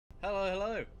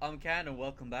Hello, I'm Can and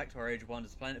welcome back to our Age of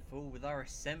Wonders Planetfall with our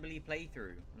assembly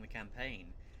playthrough on the campaign.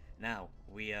 Now,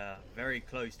 we are very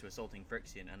close to assaulting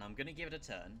Frixion and I'm going to give it a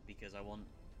turn because I want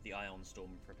the Ion Storm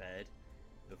prepared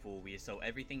before we assault.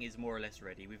 Everything is more or less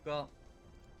ready. We've got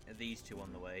these two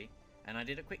on the way and I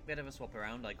did a quick bit of a swap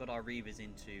around. I got our Reavers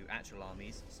into actual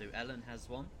armies, so Ellen has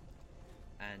one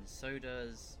and so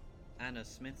does Anna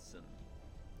Smithson.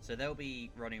 So they'll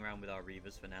be running around with our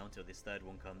Reavers for now until this third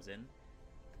one comes in,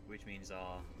 which means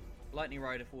our Lightning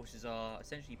Rider forces are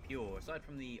essentially pure, aside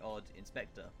from the odd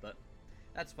Inspector, but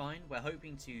that's fine. We're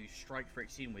hoping to strike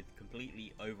Frixion with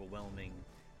completely overwhelming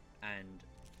and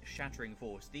shattering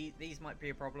force. These might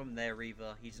be a problem. Their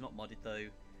Reaver, he's not modded though.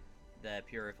 Their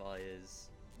Purifiers,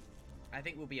 I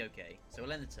think we'll be okay. So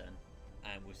we'll end the turn,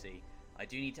 and we'll see. I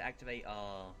do need to activate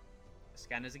our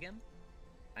scanners again,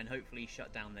 and hopefully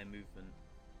shut down their movement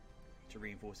to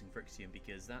reinforcing Frixion,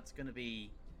 because that's going to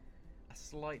be a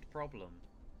slight problem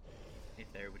if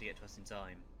they're able to get to us in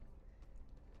time.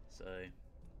 So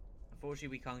unfortunately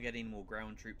we can't get any more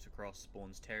ground troops across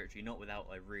Spawn's territory, not without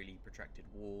a really protracted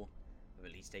war of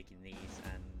at least taking these.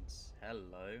 And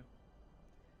hello,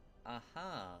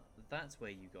 aha, that's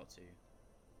where you got to.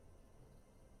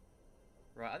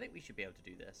 Right, I think we should be able to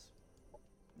do this.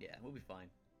 Yeah, we'll be fine.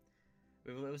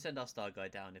 We'll send our star guy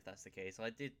down if that's the case. I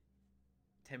did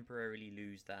temporarily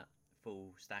lose that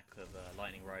full stack of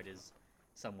Lightning Riders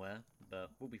somewhere, but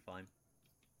we'll be fine.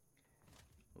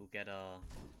 We'll get our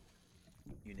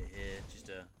unit here just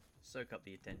to soak up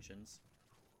the attentions.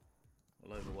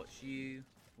 We'll overwatch you.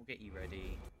 We'll get you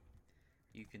ready.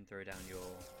 You can throw down your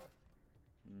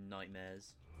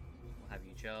nightmares. We'll have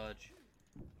you charge,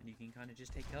 and you can kind of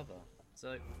just take cover.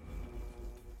 So,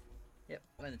 yep,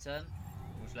 we'll end the turn.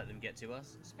 We'll just let them get to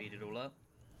us, speed it all up.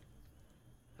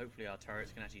 Hopefully our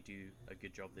turrets can actually do a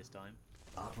good job this time.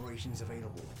 Operations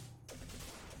available.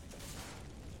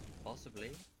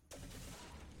 Possibly.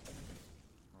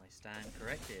 I stand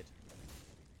corrected.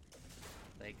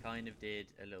 They kind of did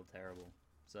a little terrible.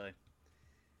 So,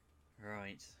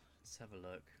 right, let's have a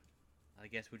look. I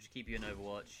guess we'll just keep you in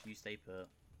Overwatch. You stay put.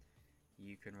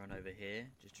 You can run over here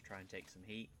just to try and take some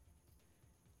heat.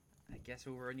 I guess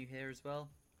we'll run you here as well.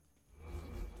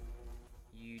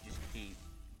 You just keep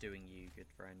doing you, good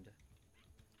friend.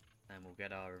 And we'll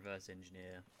get our reverse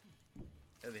engineer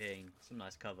over here in some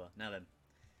nice cover. Now then,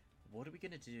 what are we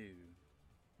going to do?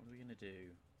 What are we going to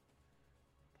do?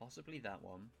 Possibly that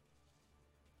one.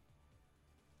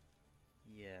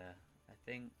 Yeah, I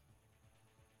think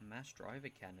mass driver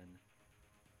cannon.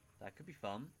 That could be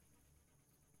fun.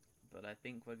 But I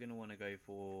think we're going to want to go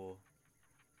for...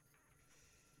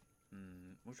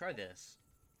 we'll try this.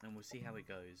 And we'll see how it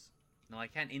goes. No, I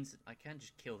can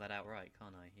just kill that outright,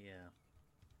 can't I? Yeah.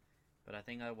 But I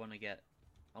think I want to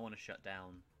shut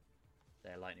down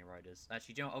their Lightning Riders.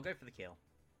 Actually, do you know what? I'll go for the kill.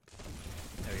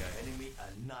 There we go. Enemy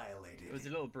annihilated. It was a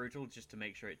little brutal just to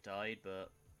make sure it died,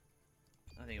 but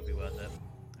I think it'll be worth it.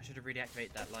 I should have really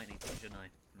activated that lightning thing, shouldn't I?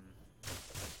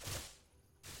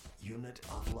 Unit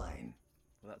offline.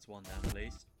 Well, that's one down at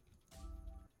least.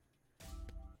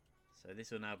 So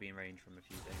this will now be in range from a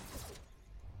few things.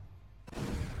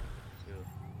 Ugh,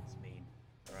 it's mean.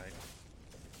 Right.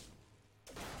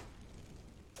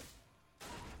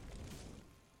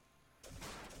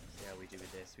 See how we do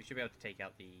with this. We should be able to take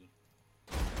out the...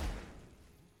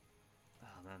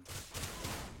 Oh man.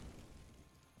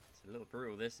 It's a little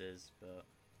brutal this is, but...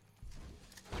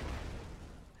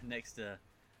 Next to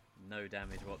no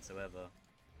damage whatsoever.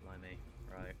 Blimey.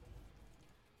 Right.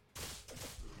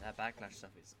 That backlash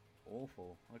stuff is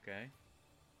awful. Okay.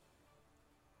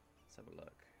 Let's have a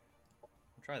look.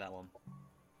 I'll try that one.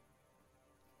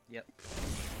 Yep.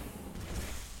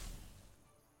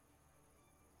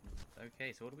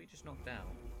 Okay, so what do we just knock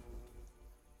down?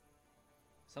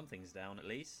 Something's down at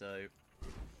least, so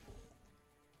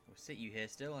we'll sit you here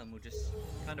still and we'll just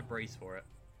kind of brace for it.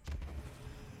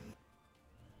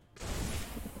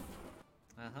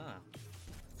 Aha.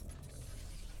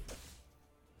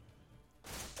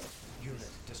 Unit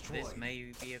destroyed. This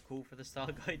may be a call for the Star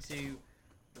Guy to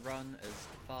run as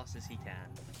fast as he can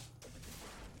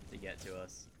to get to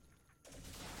us.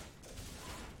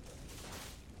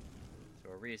 So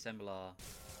we'll reassemble our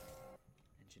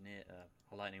engineer,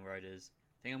 our Lightning Riders.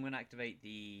 I think I'm going to activate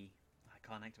the... I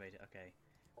can't activate it, okay.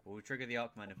 Well, we'll trigger the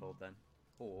Arc Manifold then.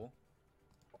 Or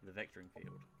the Vectoring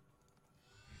Field.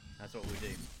 That's what we'll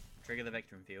do. Trigger the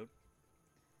Vectoring Field.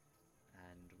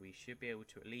 And we should be able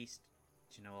to at least...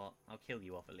 Do you know what? I'll kill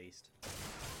you off at least.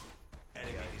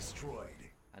 Enemy destroyed.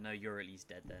 I know you're at least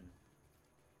dead then.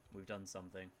 We've done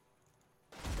something.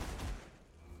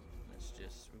 Let's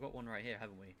just... We've got one right here,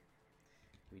 haven't we?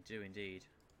 We do indeed.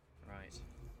 Right.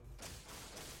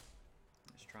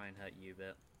 Let's try and hurt you a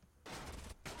bit.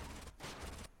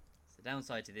 It's the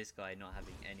downside to this guy not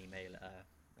having any melee,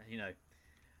 you know,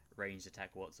 ranged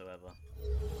attack whatsoever.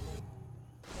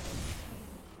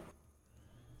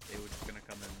 They were just gonna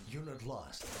come and... Unit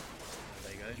lost.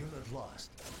 There you go. Unit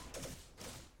lost.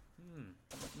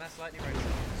 Mass lightning rays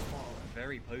are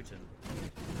very potent.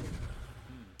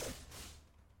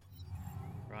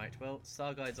 Right, well,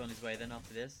 Star Guide's on his way then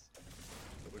after this.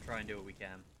 But we'll try and do what we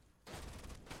can. I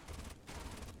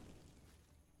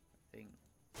think...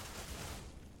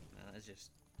 Nah, that's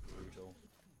just brutal.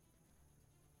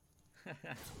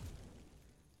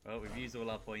 Well, we've used all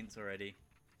our points already.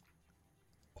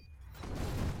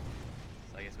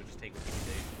 So I guess we'll just take what we can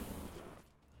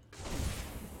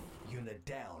do. Unit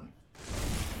down.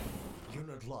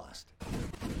 Unit lost.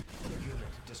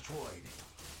 Unit destroyed.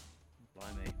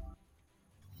 Blimey.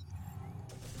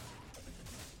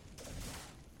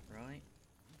 Right.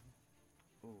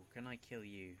 Ooh, can I kill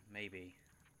you? Maybe.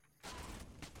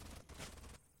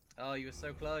 Oh, you were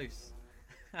so close.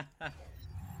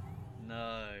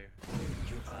 No.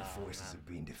 Our forces have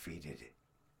been defeated.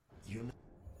 Unit.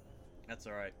 That's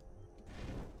alright.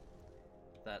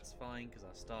 That's fine, because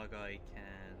our Star Guide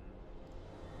can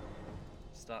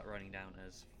start running down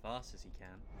as fast as he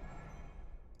can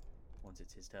once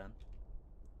it's his turn.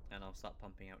 And I'll start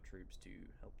pumping out troops to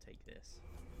help take this.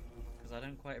 Because I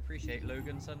don't quite appreciate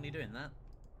Logan suddenly doing that.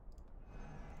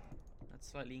 That's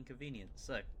slightly inconvenient.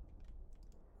 So,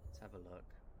 let's have a look.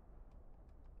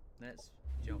 Let's,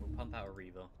 you know, we'll pump out a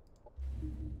Reaver.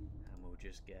 And we'll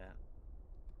just get...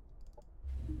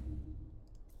 Ooh.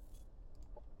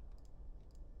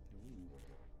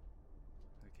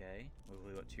 Okay, well,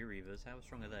 we've got 2 Reavers. How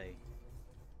strong are they?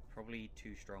 Probably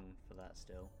too strong for that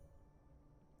still.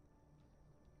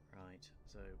 Right,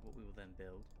 so what we will then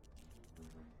build,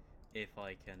 if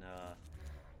I can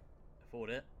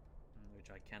afford it, which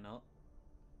I cannot.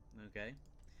 Okay.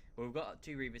 Well, we've got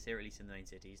 2 Reavers here, at least in the main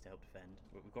cities, to help defend.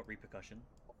 We've got Repercussion.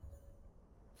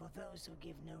 For those who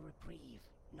give no reprieve,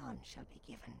 none shall be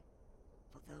given.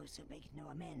 For those who make no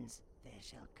amends, there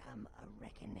shall come a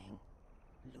reckoning.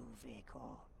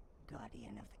 Luvicor,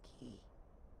 Guardian of the Key.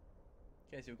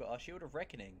 Okay, so we've got our Shield of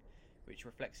Reckoning, which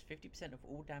reflects 50% of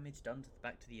all damage done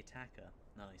back to the attacker.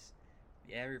 Nice.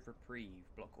 The Area of Reprieve.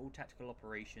 Block all tactical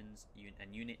operations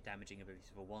and unit damaging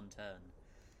abilities for 1 turn.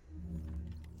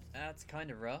 That's kind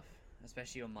of rough,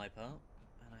 especially on my part.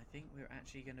 And I think we're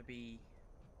actually going to be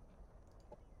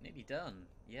nearly done.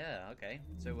 Yeah, okay.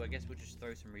 So I guess we'll just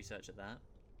throw some research at that.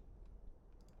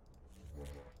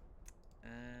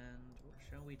 And what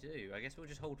shall we do? I guess we'll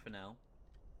just hold for now.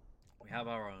 We have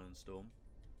our Iron Storm.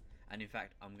 And in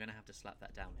fact, I'm going to have to slap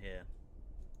that down here.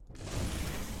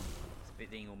 It's a bit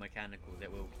being all mechanical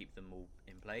that will keep them all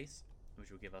in place, which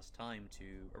will give us time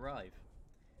to arrive.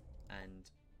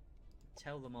 And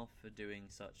tell them off for doing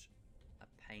such a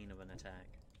pain of an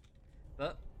attack.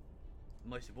 But,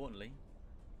 most importantly,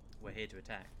 we're here to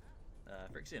attack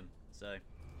Frixion. So,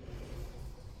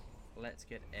 let's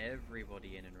get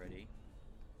everybody in and ready.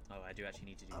 Oh, I do actually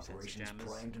need to do sensor Operations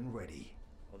jammers. primed and ready.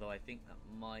 Although I think that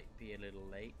might be a little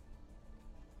late.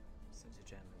 Sensor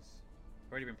jammers.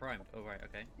 Already been primed. Oh, right,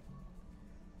 okay.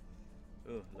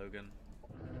 Oh, Logan.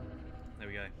 There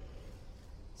we go.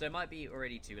 So it might be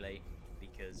already too late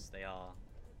because they are,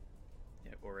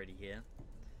 you know, already here.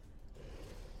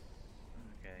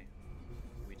 Okay.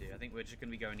 We do. I think we're just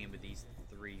going to be going in with these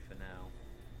 3 for now.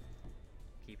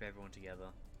 Keep everyone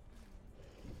together.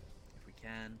 If we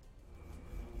can.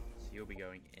 So you'll be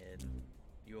going in.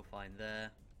 You'll find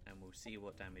there. And we'll see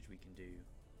what damage we can do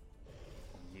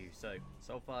on you. So,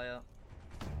 Soulfire.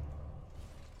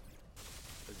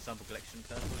 Was the sample collection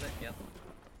first, was it? Yep.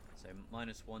 So,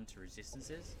 -1 to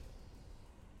resistances.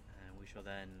 And we shall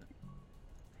then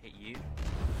hit you.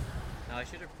 Now, I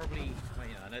should have probably... Well,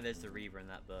 you know, I know there's the Reaver and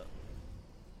that, but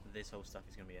this whole stuff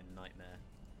is going to be a nightmare.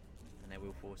 And they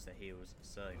will force their heals.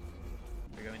 So,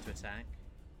 we're going to attack.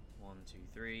 1, 2,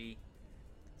 3.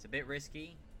 It's a bit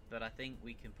risky, but I think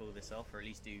we can pull this off, or at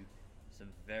least do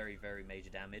some very, very major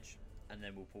damage. And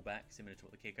then we'll pull back, similar to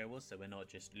what the Kiko was, so we're not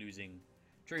just losing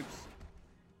troops.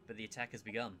 But the attack has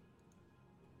begun.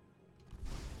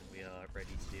 We are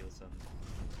ready to deal some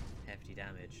hefty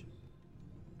damage.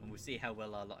 And we'll see how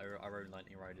well our own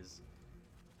Lightning Riders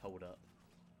hold up.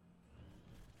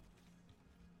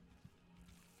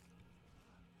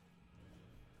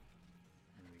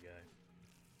 There we go.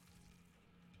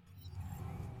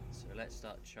 So let's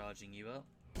start charging you up.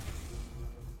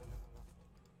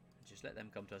 Just let them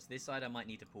come to us. This side I might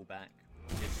need to pull back,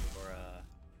 just for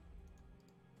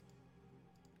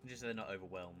just so they're not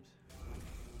overwhelmed.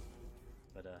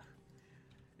 But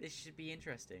this should be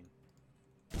interesting.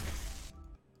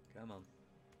 Come on.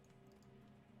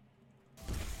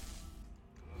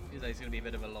 Feels like it's going to be a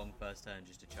bit of a long first turn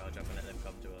just to charge up and let them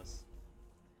come to us.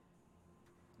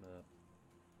 But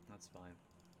that's fine.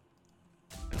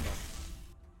 Come on.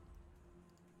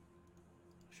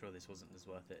 I'm sure this wasn't as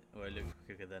worth it. Or it looked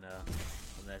quicker than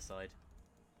on their side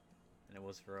than it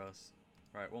was for us.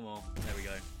 Right, one more. There we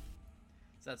go.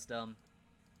 So that's done.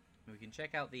 We can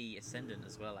check out the Ascendant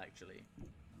as well, actually.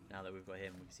 Now that we've got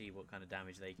him, we can see what kind of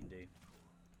damage they can do.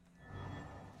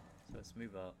 So let's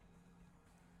move up.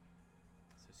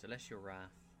 So Celestial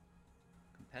Wrath.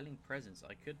 Compelling Presence.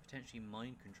 I could potentially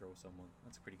mind control someone.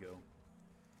 That's pretty cool.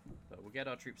 But we'll get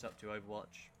our troops up to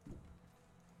Overwatch.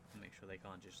 Make sure they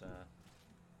can't just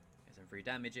get some free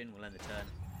damage in. We'll end the turn.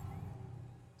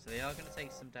 So they are going to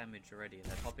take some damage already. And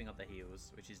they're popping up their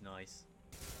heals, which is nice.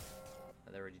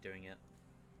 But they're already doing it.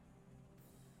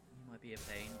 Might be a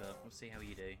pain, but we'll see how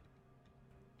you do.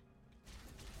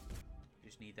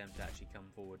 Just need them to actually come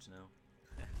forwards now.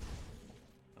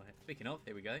 Okay, speaking of,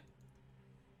 here we go.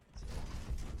 So,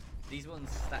 these ones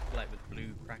stack like with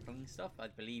blue crackling stuff, I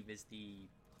believe is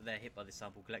they're hit by the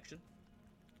sample collection.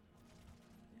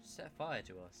 They just set fire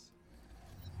to us.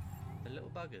 The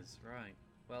little buggers, right.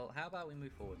 Well, how about we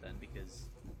move forward then, because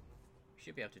we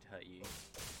should be able to hurt you.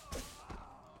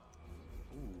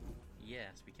 Ooh,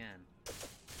 yes, we can.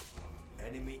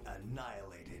 Enemy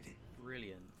annihilated.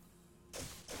 Brilliant.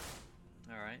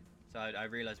 Alright, so I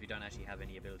realise we don't actually have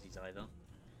any abilities either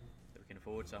that we can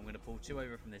afford, so I'm going to pull 2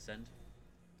 over from this end,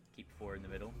 keep 4 in the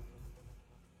middle,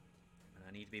 and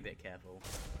I need to be a bit careful.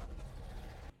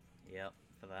 Yep,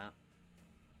 for that.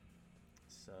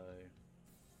 So,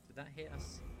 did that hit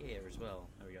us here as well?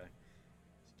 There we go.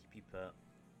 Just keep you put.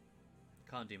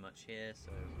 Can't do much here,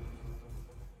 so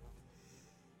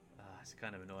it's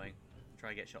kind of annoying. Try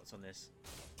to get shots on this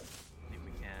if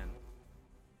we can.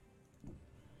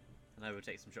 I know we'll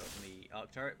take some shots from the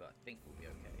arc turret, but I think we'll be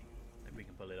okay if we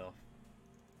can pull it off.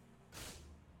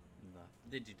 No,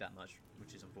 didn't do that much,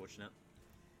 which is unfortunate.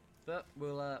 But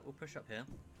we'll push up here.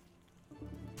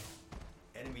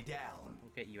 Enemy down.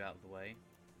 We'll get you out of the way,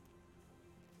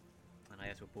 and I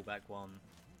guess we'll pull back 1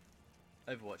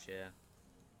 Overwatch here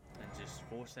and just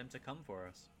force them to come for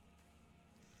us.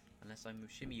 Unless I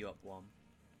shimmy you up 1.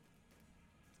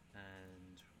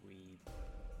 And we...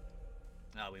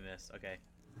 we missed. Okay.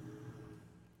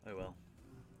 Oh well.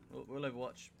 We'll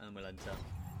Overwatch and then we'll enter.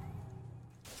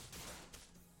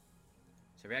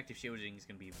 So reactive shielding is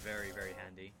going to be very, very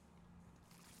handy.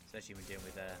 Especially when dealing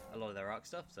with a lot of their arc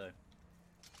stuff, so...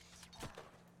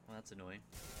 Well, that's annoying.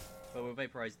 But we'll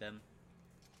vaporize them.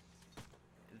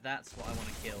 That's what I want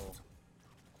to kill.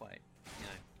 Quite, you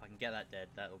know, if I can get that dead,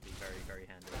 that'll be very, very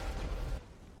handy.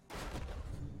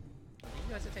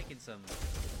 You guys are taking some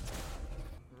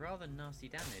rather nasty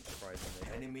damage, surprisingly.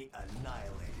 Enemy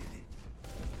annihilated.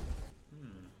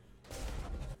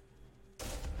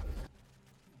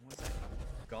 What's that?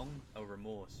 Gong? Oh,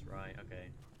 remorse. Right, okay.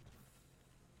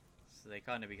 So they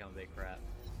kind of become a bit crap.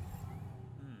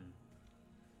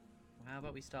 Well, how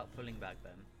about we start pulling back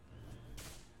then?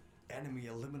 Enemy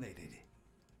eliminated.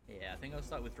 Yeah, I think I'll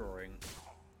start withdrawing.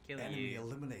 Kill Enemy you.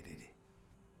 eliminated.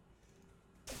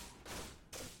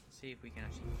 See if we can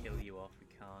actually kill you off. We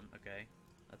can't. Okay,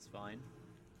 that's fine.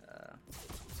 What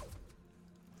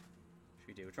should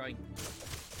we do? We're trying.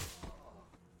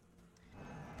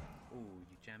 Ooh,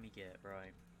 you jammy git.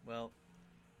 Right. Well,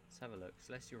 let's have a look.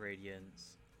 Celestial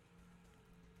Radiance.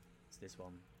 It's this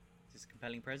one. Is this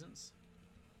Compelling Presence?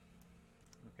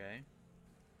 Okay.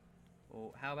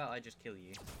 Well, how about I just kill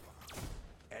you?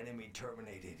 Enemy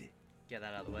terminated. Get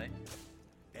that out of the way.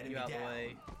 Enemy You out of down. the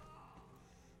way.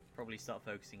 Probably start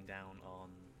focusing down on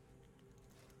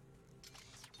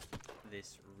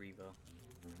this Reaver.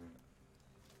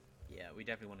 Yeah, we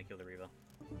definitely want to kill the Reaver.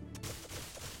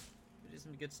 We did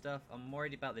some good stuff. I'm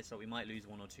worried about this, so we might lose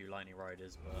 1 or 2 Lightning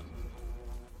Riders, but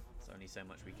there's only so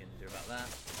much we can do about that.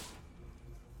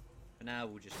 For now,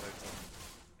 we'll just focus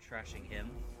on trashing him.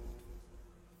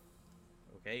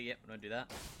 Okay, yep, don't do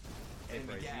that.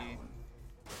 Enemy down.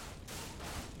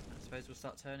 I suppose we'll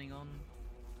start turning on...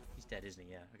 He's dead, isn't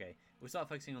he? Yeah, okay. We'll start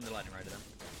focusing on the Lightning Rider then.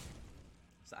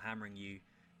 Start hammering you.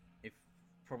 If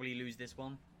probably lose this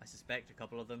one, I suspect, a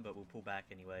couple of them, but we'll pull back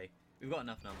anyway. We've got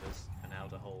enough numbers for now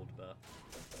to hold, but...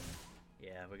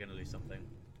 Yeah, we're going to lose something.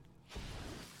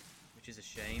 Which is a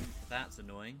shame. That's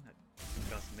annoying. That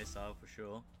cast a missile for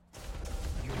sure.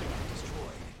 Unit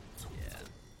destroyed. Yeah.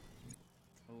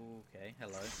 Okay,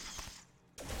 hello.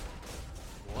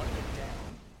 What?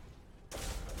 Down.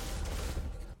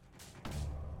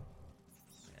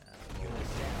 Yeah. Unit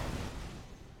down.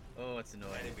 Oh, it's That's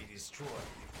annoying. Enemy destroyed.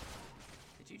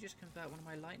 Did you just convert one of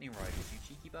my lightning riders, you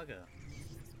cheeky bugger?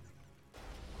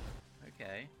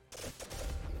 Okay.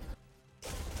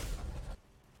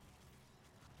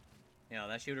 Yeah,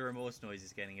 that Shield of Remorse noise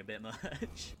is getting a bit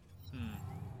much.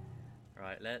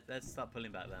 Right, let's start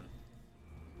pulling back then.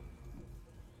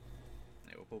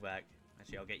 Yeah, we'll pull back.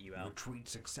 Actually, I'll get you out. Retreat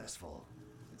successful.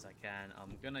 Since I can.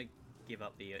 I'm gonna give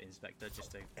up the Inspector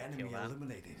just to Enemy kill that.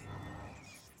 eliminated.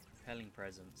 Compelling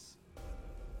presence.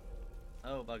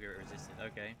 Oh, bugger, it resisted.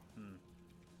 Okay.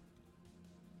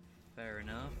 Fair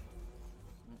enough.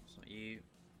 Oh, it's not you.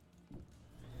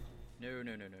 No.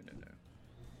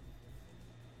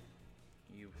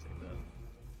 You stay put.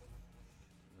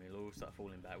 We'll all start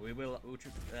falling back. We will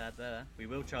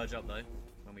charge up though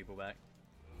when we pull back.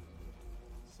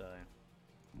 So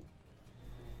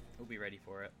we'll be ready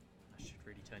for it. I should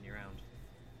really turn you around.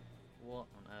 What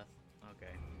on earth?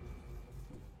 Okay.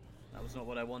 That was not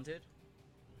what I wanted.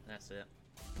 That's it.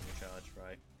 We'll charge,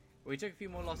 right. We took a few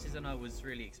more losses than I was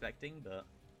really expecting, but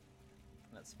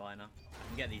that's fine. I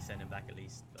can get these sending back at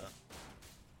least, but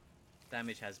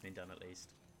damage has been done at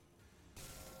least.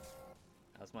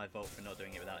 That's my fault for not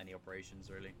doing it without any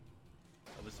operations, really.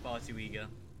 I was far too eager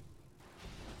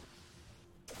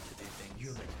to do things.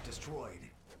 Unit destroyed.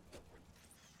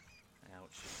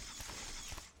 Ouch.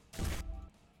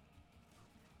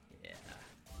 Yeah.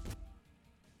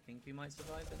 Think we might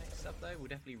survive the next step though. We'll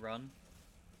definitely run.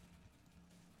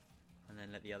 And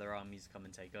then let the other armies come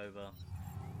and take over.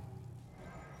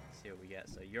 See what we get.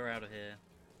 So you're out of here.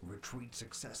 Retreat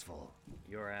successful.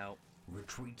 You're out.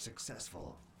 Retreat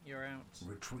successful. You're out.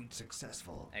 Retreat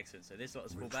successful. Excellent. So this lot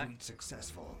is pull back. Retreat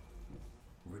successful.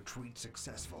 Retreat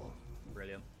successful.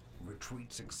 Brilliant.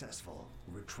 Retreat successful.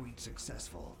 Retreat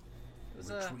successful. It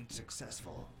was Retreat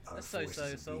successful. Our a forces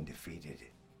have so-so been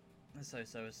defeated. so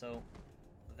assault.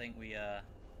 I think we yeah,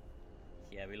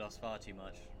 we lost far too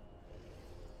much.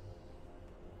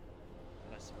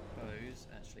 But I suppose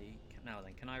actually now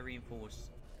then, can I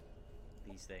reinforce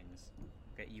these things?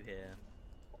 Get you here.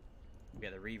 We'll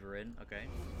get the Reaver in, okay.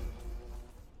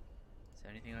 Is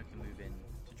there anything I can move in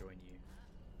to join you?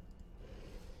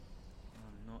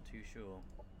 I'm not too sure.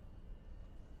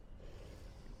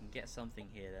 We can get something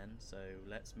here then, so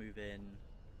let's move in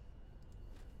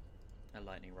a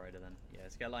Lightning Rider then. Yeah,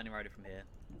 let's get a Lightning Rider from here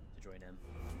to join him.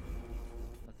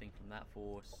 Nothing from that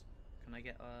force. Can I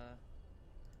get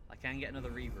I can get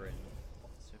another Reaver in.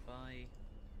 So if I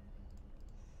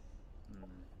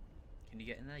can you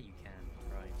get in there? You can,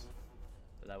 right.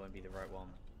 But that won't be the right one.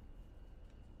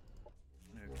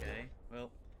 Okay,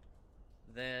 well,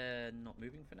 they're not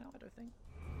moving for now, I don't think.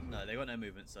 No, they got no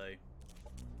movement, so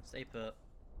stay put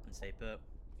and stay put.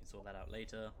 We can sort that out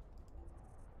later.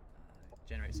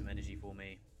 Generate some energy for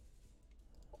me.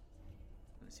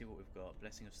 Let's see what we've got.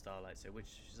 Blessing of Starlight, so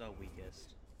which is our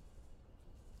weakest?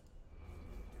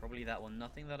 Probably that one.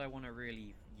 Nothing that I want to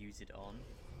really use it on.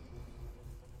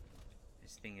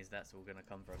 This thing is that's all going to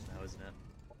come for us now, isn't it?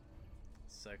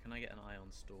 So can I get an Ion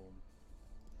Storm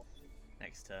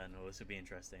next turn? Oh, this will be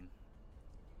interesting.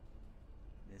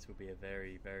 This will be a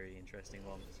very, very interesting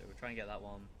one. So we'll try and get that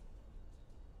one.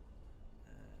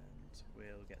 And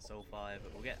we'll get Soul 5,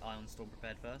 but we'll get Ion Storm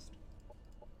prepared first.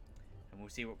 And we'll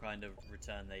see what kind of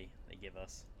return they give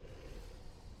us.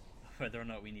 Whether or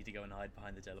not we need to go and hide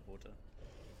behind the teleporter.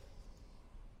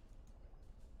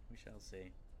 We shall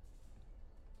see.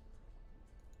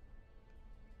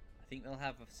 I think they'll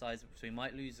have a size, so we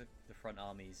might lose the front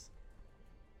armies.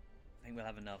 I think we'll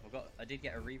have enough. I did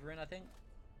get a Reaver in, I think.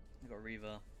 We got a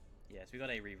Reaver. Yes, we got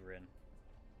a Reaver in.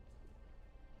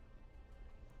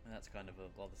 And that's kind of a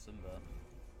bothersome, but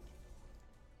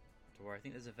I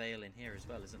think there's a Veil in here as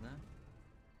well, isn't there?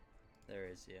 There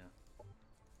is, yeah.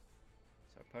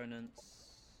 So opponents,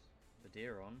 the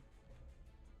Deeron.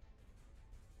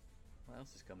 What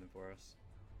else is coming for us?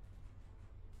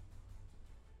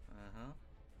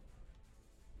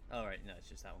 Oh, right, no, it's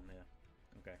just that one there.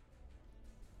 Okay.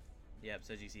 Yep,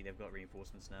 so as you see, they've got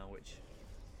reinforcements now, which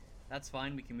that's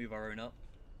fine. We can move our own up.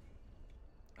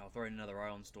 I'll throw in another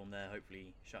Ion Storm there,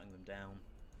 hopefully shutting them down.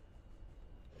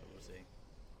 But we'll see.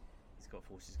 He's got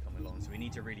forces coming along, so we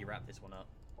need to really wrap this one up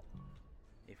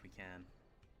if we can.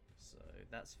 So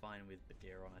that's fine with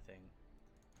Baderon, I think.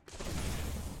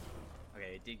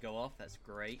 Okay, it did go off. That's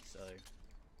great. So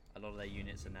a lot of their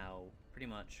units are now pretty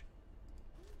much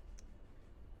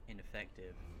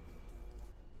ineffective.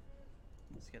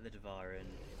 Let's get the Devar in.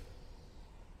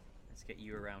 Let's get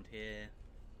you around here.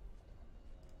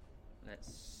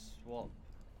 Let's swap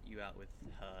you out with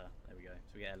her. There we go.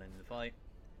 So we get Ellen in the fight.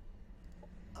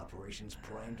 Operations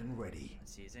primed and ready.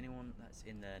 Let's see, is anyone that's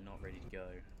in there not ready to go?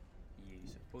 you.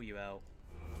 So pull you out,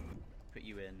 put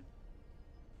you in.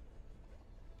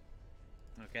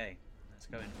 Okay, let's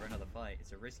go in for another fight.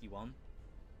 It's a risky one.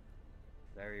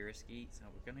 Very risky. So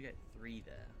we're gonna get 3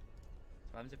 there.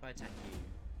 So what happens if I attack you?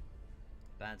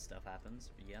 Bad stuff happens,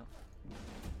 but yeah.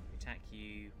 Attack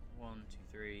you. 1, 2,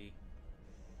 3.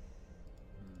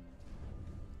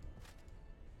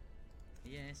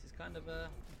 Yeah, this is kind of a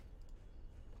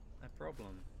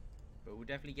problem. But we'll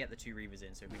definitely get the 2 Reavers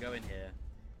in. So if we go in here,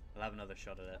 we'll have another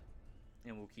shot at it.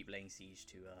 And we'll keep laying siege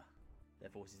to their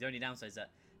forces. The only downside is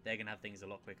that they're going to have things a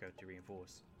lot quicker to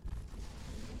reinforce.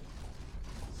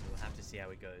 So we'll have to see how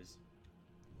it goes.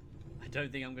 I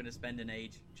don't think I'm going to spend an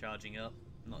age charging up.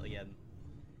 Not again.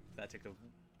 That took a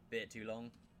bit too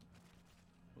long.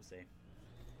 We'll see.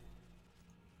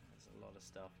 There's a lot of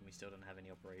stuff and we still don't have any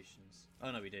operations.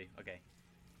 Oh no, we do. Okay.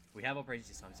 We have operations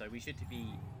this time, so we should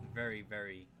be very,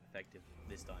 very effective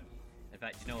this time. In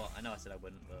fact, you know what? I know I said I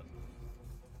wouldn't, but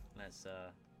let's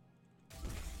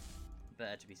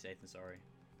better to be safe than sorry.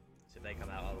 So if they come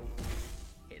out, I'll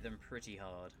hit them pretty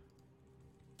hard.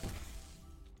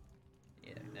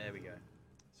 Yeah, there we go.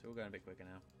 So we're going a bit quicker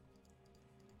now.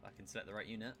 I can select the right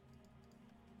unit.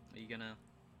 Are you gonna...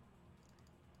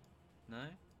 No?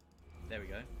 There we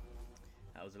go.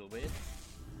 That was a little weird.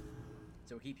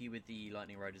 So we'll keep you with the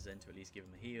Lightning Riders then to at least give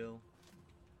them a heal.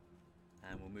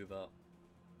 And we'll move up.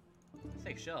 Let's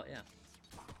take a shot, yeah.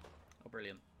 Oh,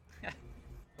 brilliant.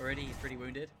 Already he's pretty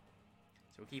wounded.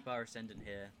 So we'll keep our Ascendant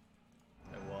here.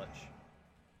 So watch.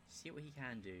 See what he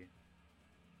can do.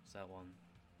 What's that one?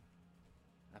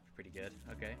 That'd be pretty good.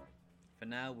 Okay. For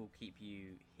now, we'll keep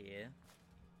you here.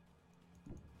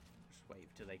 Just wait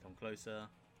till they come closer.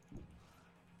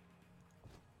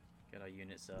 Get our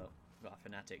units up. We've got our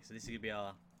Fanatic. So this is going to be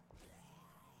our...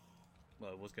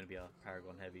 Well, it was going to be our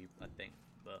Paragon Heavy, I think.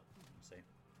 But, we'll see.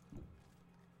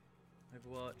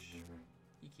 Overwatch.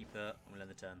 You keep it, and we'll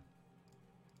end the turn.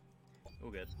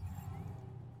 All good.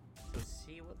 So we'll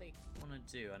see what they want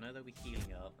to do. I know they'll be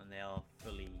healing up, and they are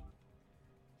fully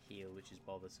healed, which is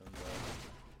bothersome, but...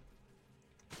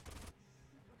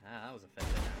 Ah, that was a fair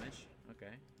bit of damage.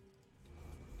 Okay.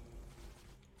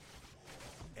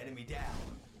 Enemy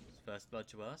down. First blood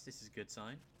to us. This is a good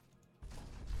sign.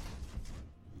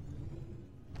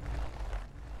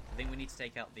 I think we need to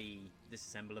take out the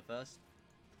disassembler first.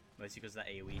 Mostly because of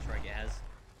that AoE strike it has.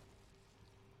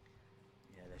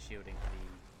 Yeah, they're shielding the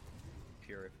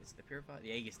It's the Purifier?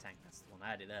 The Aegis tank. That's the one. I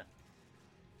had it there.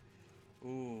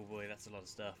 Ooh, boy, that's a lot of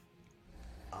stuff.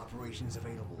 Operations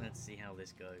available. Let's see how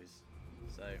this goes.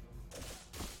 So,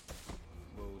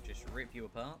 we'll just rip you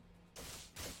apart.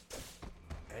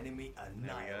 Enemy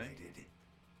annihilated.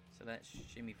 So let's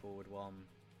shimmy forward 1.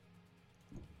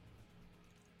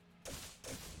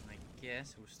 I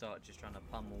guess we'll start just trying to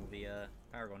pummel the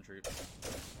Paragon troops.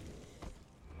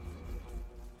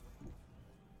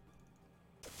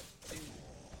 To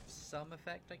some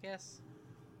effect, I guess.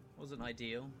 Wasn't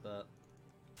ideal, but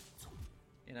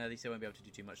you know, at least they won't be able to do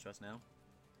too much to us now.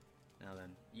 Now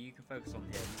then, you can focus on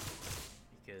him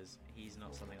because he's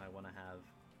not something I want to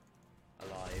have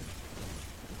alive.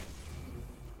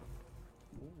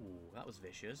 Ooh, that was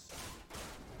vicious.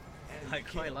 I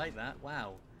quite like that.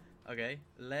 Wow. Okay,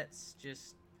 let's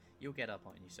just... You'll get up,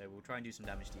 aren't you? So we'll try and do some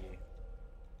damage to you.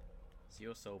 So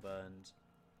you're soul burned.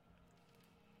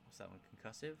 What's that one?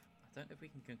 Concussive? I don't know if we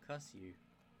can concuss you.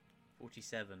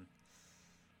 47.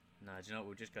 No, do you know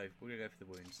what? We'll go for the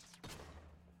wounds.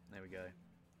 There we go.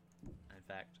 In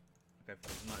fact, I'll go for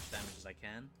as much damage as I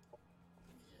can.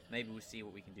 Maybe we'll see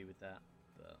what we can do with that.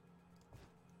 But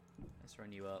let's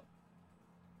run you up.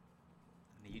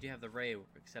 And you do have the ray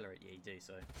accelerate. Yeah, you do.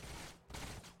 So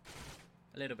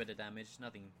a little bit of damage,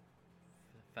 nothing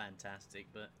fantastic,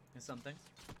 but it's something.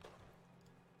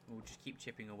 We'll just keep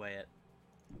chipping away at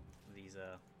these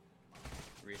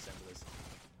reassemblers.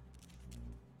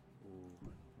 Ooh,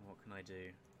 what can I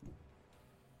do?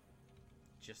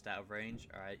 Just out of range.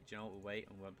 Alright, do you know what? We'll wait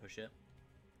and won't push it.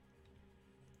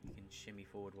 You can shimmy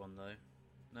forward 1 though.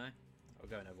 No? I'll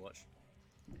go and Overwatch.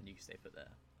 And you can stay put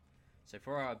there. So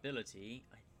for our ability,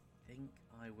 I think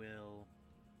I will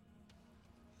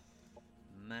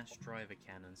mass drive a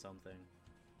cannon something.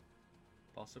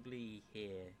 Possibly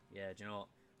here. Yeah, do you know what?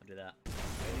 I'll do that.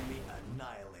 Enemy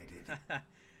annihilated.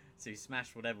 So we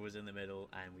smashed whatever was in the middle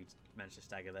and we managed to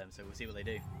stagger them, so we'll see what they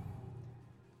do.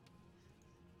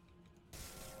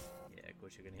 Yeah, of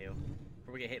course you can heal.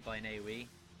 Probably get hit by an AoE.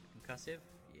 Concussive?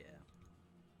 Yeah.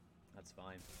 That's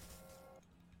fine.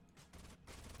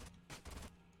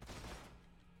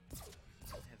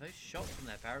 Yeah, those shots from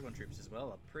their Paragon troops as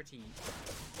well are pretty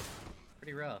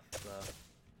rough.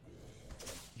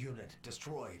 Unit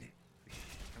destroyed.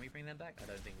 How Can we bring them back? I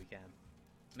don't think we can.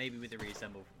 Maybe with the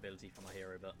reassemble ability from our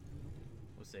hero, but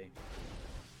we'll see.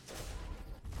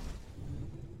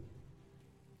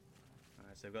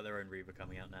 Alright, so they've got their own Reaver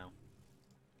coming out now.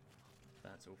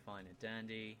 That's all fine and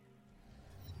dandy.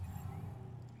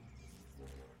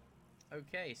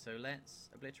 Okay, so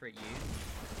let's obliterate you.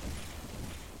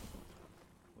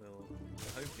 We'll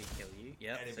hopefully kill you.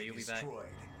 Yep, Enemy so you'll be destroyed.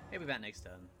 back. He'll be back next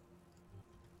turn.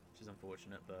 Which is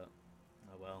unfortunate, but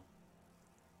oh well.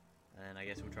 And I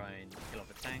guess we'll try and kill off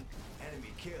a tank. Enemy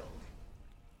killed.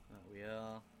 We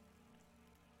are.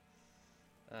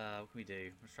 What can we do?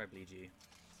 Let's try bleed you.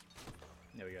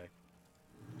 There we go.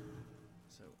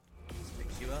 So, let's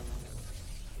fix you up.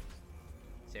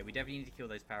 So yeah, we definitely need to kill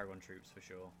those Paragon troops for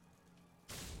sure.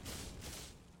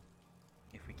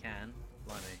 If we can.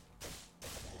 Blimey.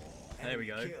 There we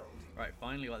go. Killed. Right,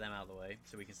 finally got them out of the way,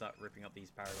 so we can start ripping up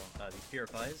these these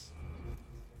purifiers.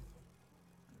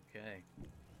 Okay.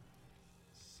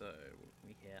 So,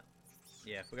 we here.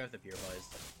 Yeah, if we go with the purifiers,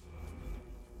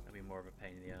 that'll be more of a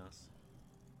pain in the ass.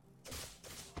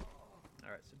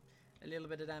 Alright, so a little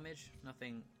bit of damage,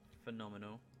 nothing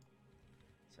phenomenal.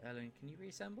 So, Ellen, can you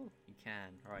reassemble? You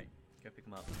can. Alright, go pick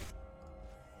them up.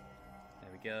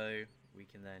 There we go. We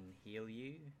can then heal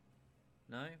you.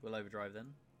 No? We'll overdrive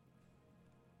them.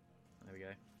 There we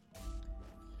go.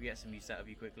 We get some use out of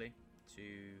you quickly to... do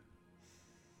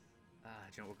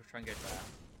you know what, we'll try and go for that.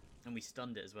 And we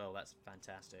stunned it as well, that's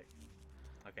fantastic.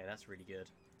 Okay, that's really good.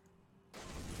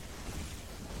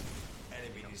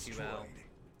 Enemy Knocks you destroyed. out.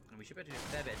 And we should be able to do a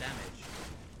fair bit of damage.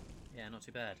 Yeah, not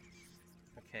too bad.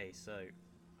 Okay, so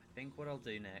I think what I'll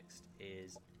do next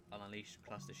is I'll unleash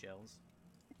cluster shells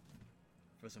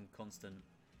for some constant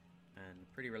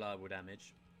and pretty reliable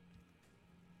damage.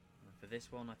 And for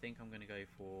this one, I think I'm going to go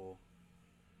for...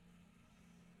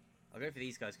 I'll go for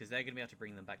these guys because they're going to be able to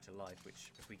bring them back to life,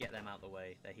 which if we get them out of the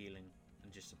way, their healing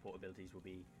and just support abilities will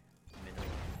be minimal.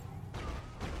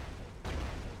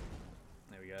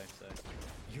 There we go, so...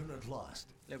 Unit lost.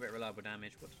 A little bit of reliable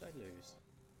damage. What did I lose?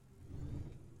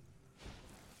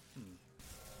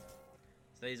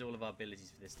 So these are all of our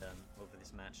abilities for this turn, or for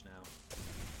this match now.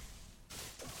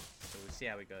 So we'll see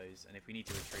how it goes, and if we need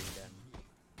to retreat then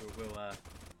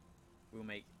we'll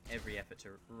make every effort to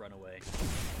run away.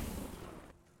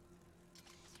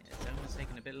 Yeah, Gentleman's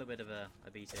taken a little bit of a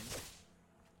beating.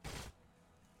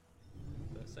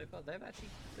 But so far they've actually...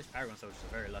 This Paragon soldiers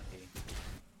are very lucky.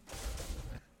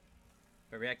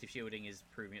 But reactive shielding is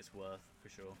proving its worth, for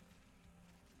sure.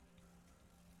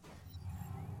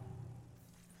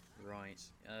 Right,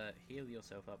 heal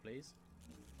yourself up, please.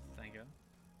 Thank you.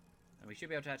 And we should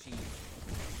be able to actually...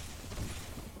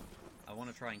 I want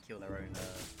to try and kill their own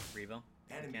Reaver.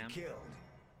 Enemy killed.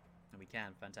 And we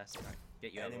can, fantastic. Right,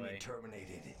 get you out of the Enemy way.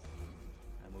 terminated.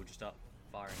 And we'll just start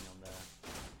firing on the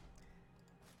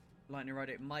lightning rod.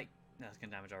 It might... No, it's going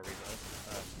to damage our Reaver.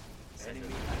 Enemy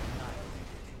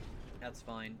annihilated. That's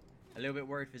fine. A little bit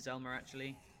worried for Zelma,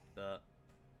 actually. But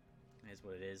here's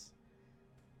what it is.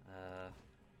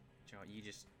 Do you know what, you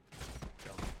just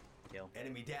jump, kill.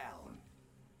 Enemy down.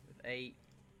 With 8,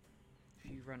 if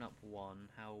you run up 1,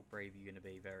 how brave are you going to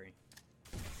be? Very.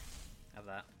 Have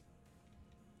that.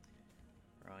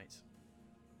 Right.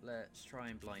 Let's try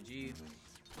and blind you.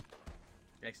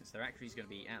 Excellent. So their actually is going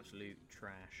to be absolute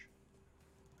trash.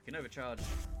 We can overcharge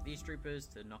these troopers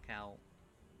to knock out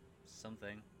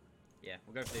something. Yeah,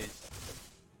 we'll go for these.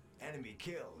 Enemy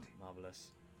killed.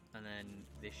 Marvellous. And then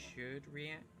this should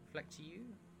reflect to you.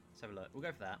 Let's have a look. We'll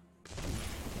go for that.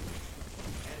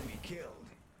 Enemy killed.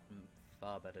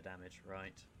 Far better damage,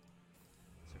 right.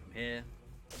 So from here,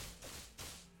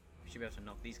 we should be able to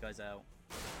knock these guys out.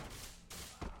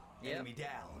 Yeah. Enemy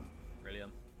down.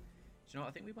 Brilliant. Do you know what?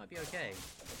 I think we might be okay.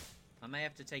 I may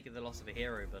have to take the loss of a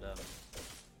hero, but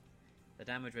the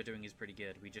damage we're doing is pretty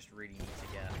good. We just really need to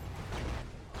get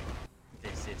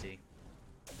this city.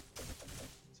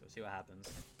 So we'll see what happens.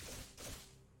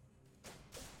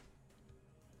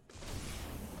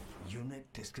 Unit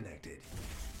disconnected.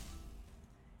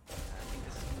 I think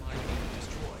this might be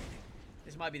Destroyed.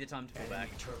 This might be the time to pull back.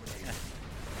 Enemy terminated.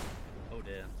 Oh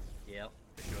dear. Yeah,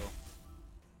 for sure.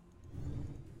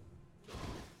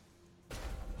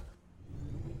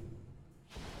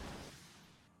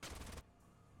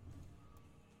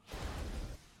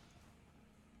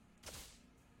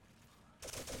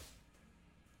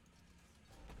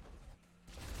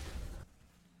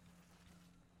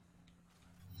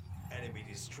 Enemy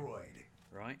destroyed.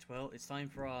 Right, well, it's time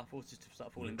for our forces to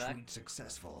start falling Retreat back.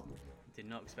 successful. Did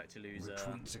not expect to lose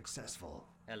Retreat successful.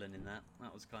 Ellen in that.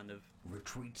 That was kind of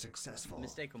Retreat successful. a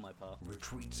mistake on my part.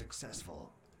 Retreat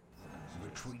successful.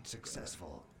 Retreat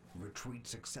successful. Retreat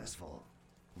successful.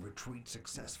 Retreat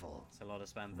successful. It's a lot of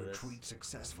spam for this. Retreat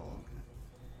successful.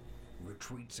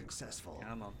 Retreat successful.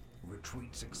 Come on.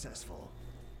 Retreat successful.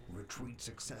 Retreat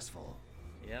successful.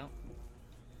 Yeah.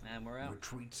 And we're out.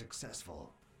 Retreat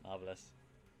successful. Marvelous.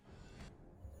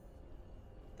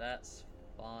 That's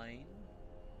fine,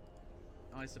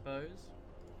 I suppose.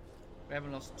 We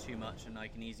haven't lost too much, and I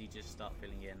can easily just start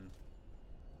filling in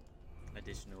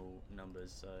additional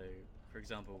numbers. So, for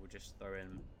example, we'll just throw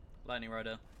in Lightning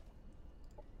Rider,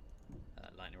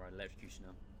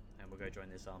 Electrocutioner, and we'll go join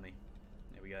this army.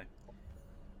 There we go.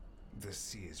 The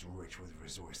sea is rich with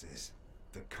resources.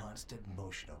 The constant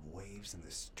motion of waves and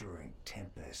the stirring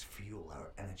tempest fuel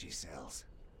our energy cells.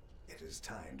 It is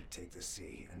time to take the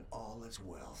sea and all its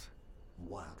wealth,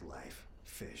 wildlife,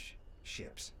 fish,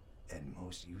 ships, and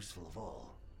most useful of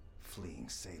all, fleeing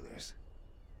sailors.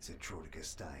 Zetrotica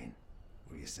Stein,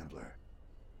 reassembler.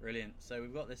 Brilliant. So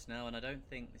we've got this now, and I don't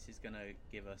think this is going to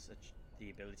give us the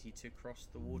ability to cross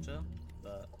the water,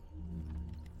 but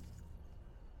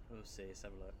we'll see. Let's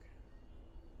have a look.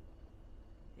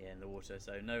 Yeah, in the water,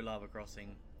 so no lava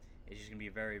crossing. It's just going to be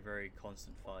a very, very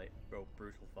constant fight, well,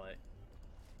 brutal fight.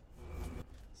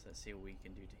 So let's see what we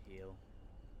can do to heal.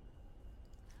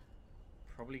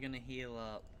 Probably going to heal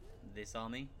up this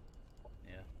army.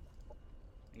 Yeah.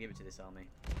 I'll give it to this army.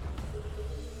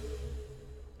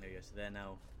 There we go, so they're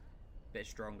now a bit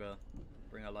stronger.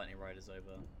 Bring our Lightning Riders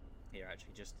over here,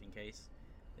 actually, just in case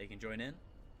they can join in.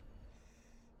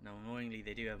 Now, annoyingly,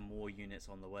 they do have more units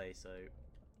on the way, so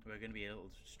we're going to be a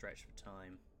little stretched for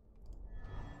time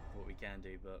for what we can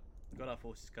do, but we've got our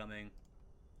forces coming.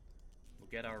 We'll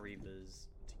get our Reavers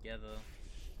together.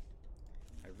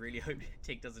 I really hope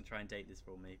Tick doesn't try and date this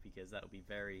for me, because that would be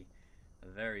very,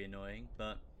 very annoying.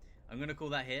 But I'm going to call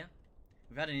that here.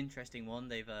 We've had an interesting one.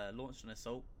 They've launched an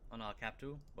assault on our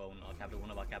capital. Well, not our capital, one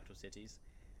of our capital cities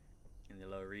in the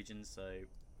lower regions. So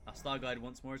our Star Guide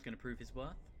once more is going to prove his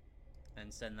worth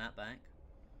and send that back.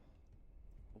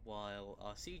 While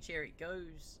our siege here, it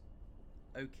goes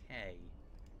okay.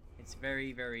 It's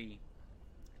very, very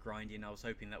grindy, and I was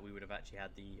hoping that we would have actually had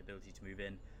the ability to move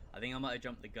in. I think I might have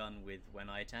jumped the gun with when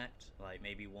I attacked, like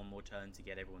maybe one more turn to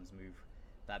get everyone's move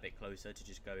that bit closer to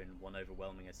just go in one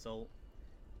overwhelming assault.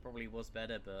 Probably was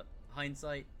better, but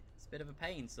hindsight, it's a bit of a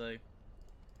pain, so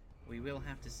we will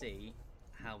have to see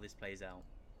how this plays out.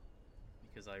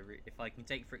 Because if I can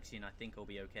take Frixion, I think I'll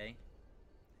be okay.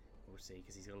 We'll see,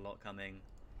 because he's got a lot coming.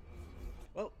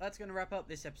 Well, that's going to wrap up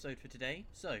this episode for today.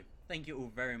 So, thank you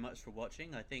all very much for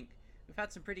watching. I think we've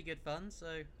had some pretty good fun,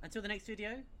 so until the next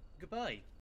video, goodbye.